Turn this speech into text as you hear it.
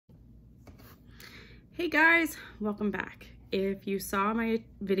Hey guys, welcome back. If you saw my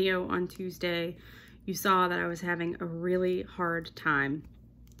video on Tuesday, you saw that I was having a really hard time.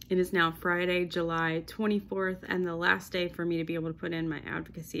 It is now Friday, July 24th, and the last day for me to be able to put in my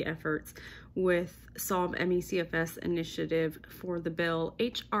advocacy efforts with SOLVE MECFS Initiative for the bill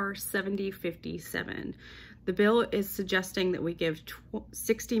HR 7057. The bill is suggesting that we give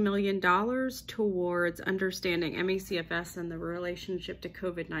 $60 million towards understanding MECFS and the relationship to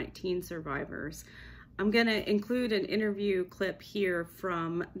COVID-19 survivors. I'm going to include an interview clip here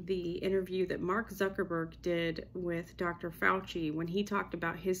from the interview that Mark Zuckerberg did with Dr. Fauci when he talked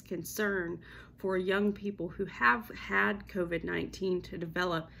about his concern for young people who have had COVID-19 to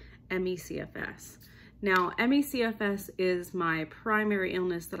develop MECFS. Now, MECFS is my primary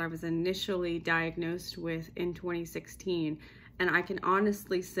illness that I was initially diagnosed with in 2016, and I can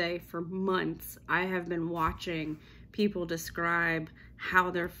honestly say for months I have been watching people describe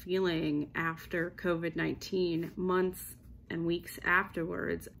how they're feeling after COVID-19 months and weeks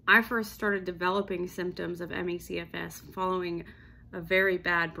afterwards. I first started developing symptoms of MECFS following a very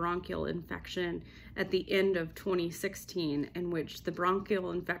bad bronchial infection at the end of 2016, in which the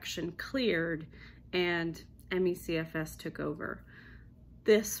bronchial infection cleared and MECFS took over.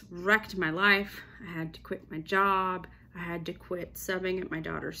 This wrecked my life. I had to quit my job. I had to quit subbing at my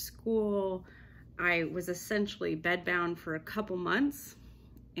daughter's school. I was essentially bedbound for a couple months,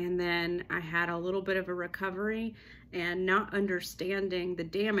 and then I had a little bit of a recovery, and not understanding the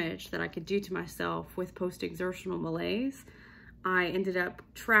damage that I could do to myself with post-exertional malaise, I ended up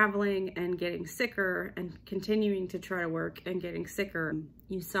traveling and getting sicker and continuing to try to work and getting sicker.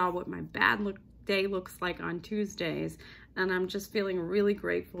 You saw what my day looks like on Tuesdays, and I'm just feeling really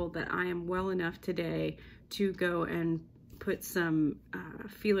grateful that I am well enough today to go and put some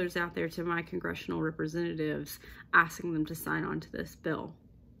feelers out there to my congressional representatives, asking them to sign on to this bill.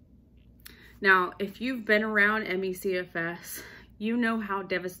 Now, if you've been around MECFS, you know how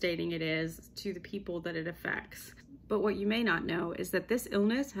devastating it is to the people that it affects. But what you may not know is that this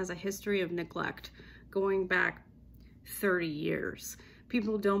illness has a history of neglect going back 30 years.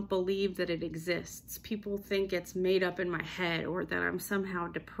 People don't believe that it exists. People think it's made up in my head or that I'm somehow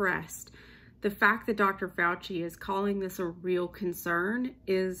depressed. The fact that Dr. Fauci is calling this a real concern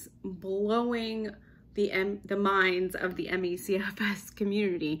is blowing the minds of the MECFS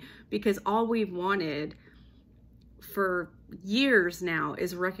community, because all we've wanted for years now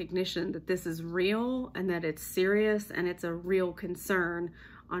is recognition that this is real and that it's serious and it's a real concern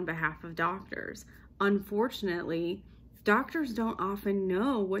on behalf of doctors. Unfortunately, doctors don't often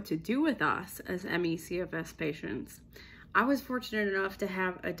know what to do with us as MECFS patients. I was fortunate enough to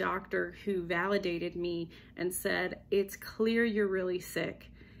have a doctor who validated me and said, it's clear you're really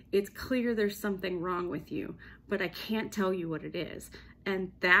sick. It's clear there's something wrong with you, but I can't tell you what it is.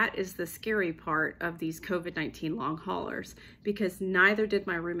 And that is the scary part of these COVID-19 long haulers, because neither did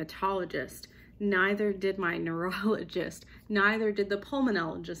my rheumatologist, neither did my neurologist, neither did the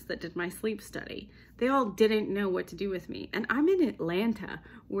pulmonologist that did my sleep study. They all didn't know what to do with me. And I'm in Atlanta,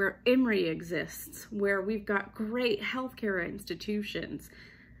 where Emory exists, where we've got great healthcare institutions.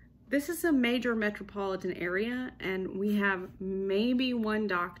 This is a major metropolitan area, and we have maybe one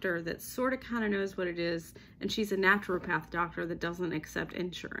doctor that sort of kind of knows what it is, and she's a naturopath doctor that doesn't accept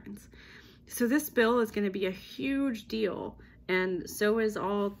insurance. So this bill is going to be a huge deal, and so is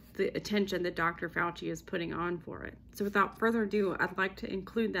all the attention that Dr. Fauci is putting on for it. So without further ado, I'd like to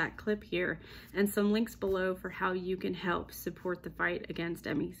include that clip here and some links below for how you can help support the fight against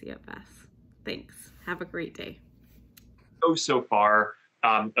MECFS. Thanks. Have a great day. So far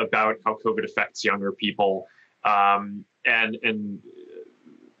about how COVID affects younger people, and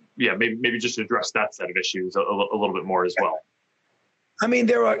yeah, maybe just address that set of issues a little bit more as well. I mean,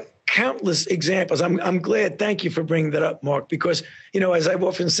 there are countless examples. I'm glad. Thank you for bringing that up, Mark, because, you know, as I've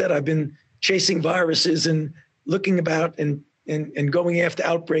often said, I've been chasing viruses and looking about and going after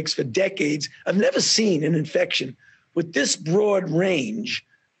outbreaks for decades. I've never seen an infection with this broad range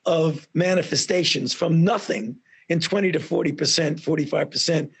of manifestations, from nothing in 20 to 40%,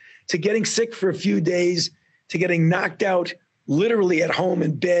 45%, to getting sick for a few days, to getting knocked out literally at home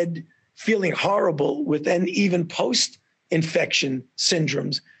in bed, feeling horrible with then even post-infection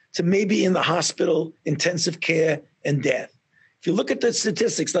syndromes, to maybe in the hospital, intensive care, and death. If you look at the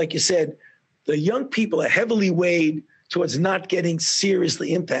statistics, like you said, the young people are heavily weighed towards not getting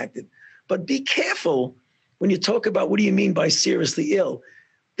seriously impacted. But be careful when you talk about what do you mean by seriously ill.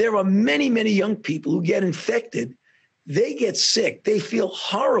 There are many, many young people who get infected. They get sick. They feel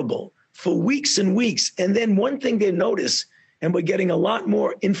horrible for weeks and weeks. And then one thing they notice, and we're getting a lot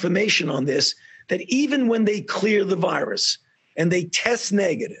more information on this, that even when they clear the virus and they test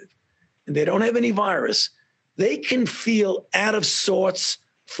negative, and they don't have any virus, they can feel out of sorts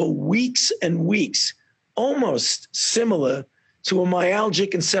for weeks and weeks, almost similar to a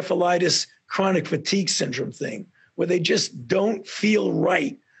myalgic encephalitis chronic fatigue syndrome thing, where they just don't feel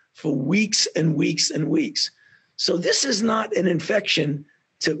right for weeks and weeks and weeks. So this is not an infection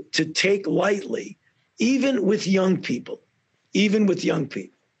to take lightly, even with young people, even with young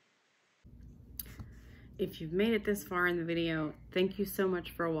people. If you've made it this far in the video, thank you so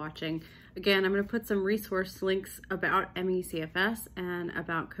much for watching. Again, I'm going to put some resource links about ME/CFS and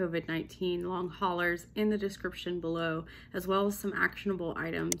about COVID-19 long haulers in the description below, as well as some actionable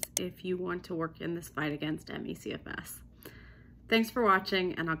items if you want to work in this fight against ME/CFS. Thanks for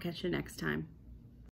watching, and I'll catch you next time.